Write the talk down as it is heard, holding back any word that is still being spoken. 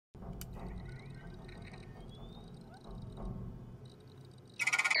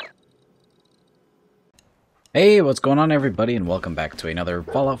Hey, what's going on everybody, and welcome back to another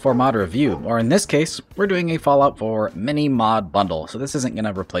Fallout 4 mod review. Or in this case, we're doing a Fallout 4 mini mod bundle. So this isn't going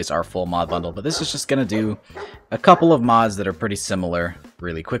to replace our full mod bundle, but this is just going to do a couple of mods that are pretty similar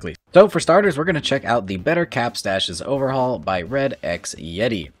really quickly. So for starters, we're going to check out the Better Cap Stashes Overhaul by Red X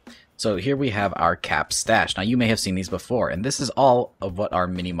Yeti. So here we have our cap stash. Now you may have seen these before, and this is all of what our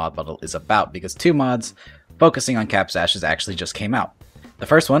mini mod bundle is about, because two mods focusing on cap stashes actually just came out. The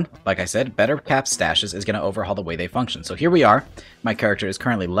first one, like I said, Better Cap Stashes, is going to overhaul the way they function. So here we are. My character is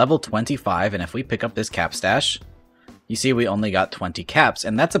currently level 25, and if we pick up this cap stash, you see we only got 20 caps,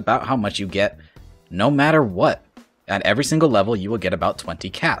 and that's about how much you get no matter what. At every single level, you will get about 20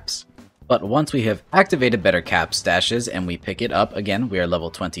 caps. But once we have activated Better Cap Stashes and we pick it up again, we are level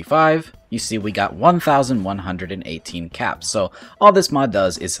 25, you see we got 1,118 caps. So all this mod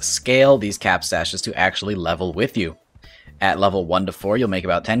does is scale these cap stashes to actually level with you. At level 1 to 4, you'll make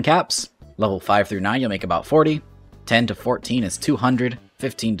about 10 caps. Level 5 through 9, you'll make about 40. 10 to 14 is 200.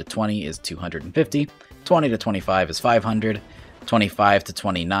 15 to 20 is 250. 20 to 25 is 500. 25 to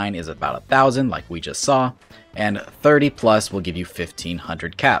 29 is about 1,000, like we just saw. And 30 plus will give you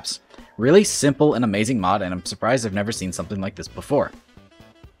 1,500 caps. Really simple and amazing mod, and I'm surprised I've never seen something like this before.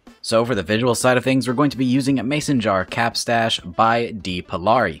 So for the visual side of things, we're going to be using a Mason Jar Cap Stash by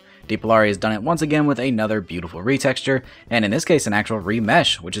DPolari. DPolari has done it once again with another beautiful retexture, and in this case an actual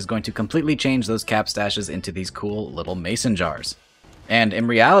remesh, which is going to completely change those cap stashes into these cool little mason jars. And in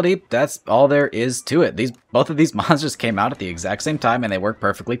reality, that's all there is to it. Both of these mods just came out at the exact same time, and they work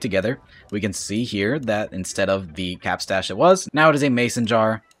perfectly together. We can see here that instead of the cap stash it was, now it is a mason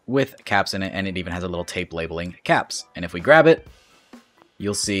jar with caps in it, and it even has a little tape labeling caps. And if we grab it,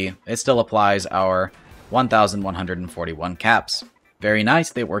 you'll see it still applies our 1,141 caps. Very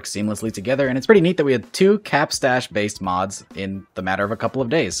nice, they work seamlessly together, and it's pretty neat that we had two cap stash based mods in the matter of a couple of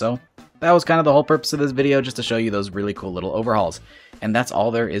days. So that was kind of the whole purpose of this video, just to show you those really cool little overhauls. And that's all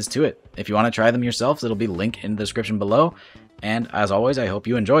there is to it. If you want to try them yourselves, it'll be linked in the description below. And as always, I hope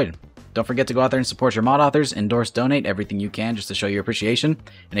you enjoyed. Don't forget to go out there and support your mod authors, endorse, donate, everything you can just to show your appreciation.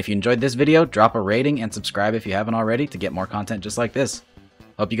 And if you enjoyed this video, drop a rating and subscribe if you haven't already to get more content just like this.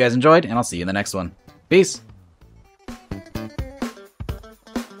 Hope you guys enjoyed, and I'll see you in the next one. Peace!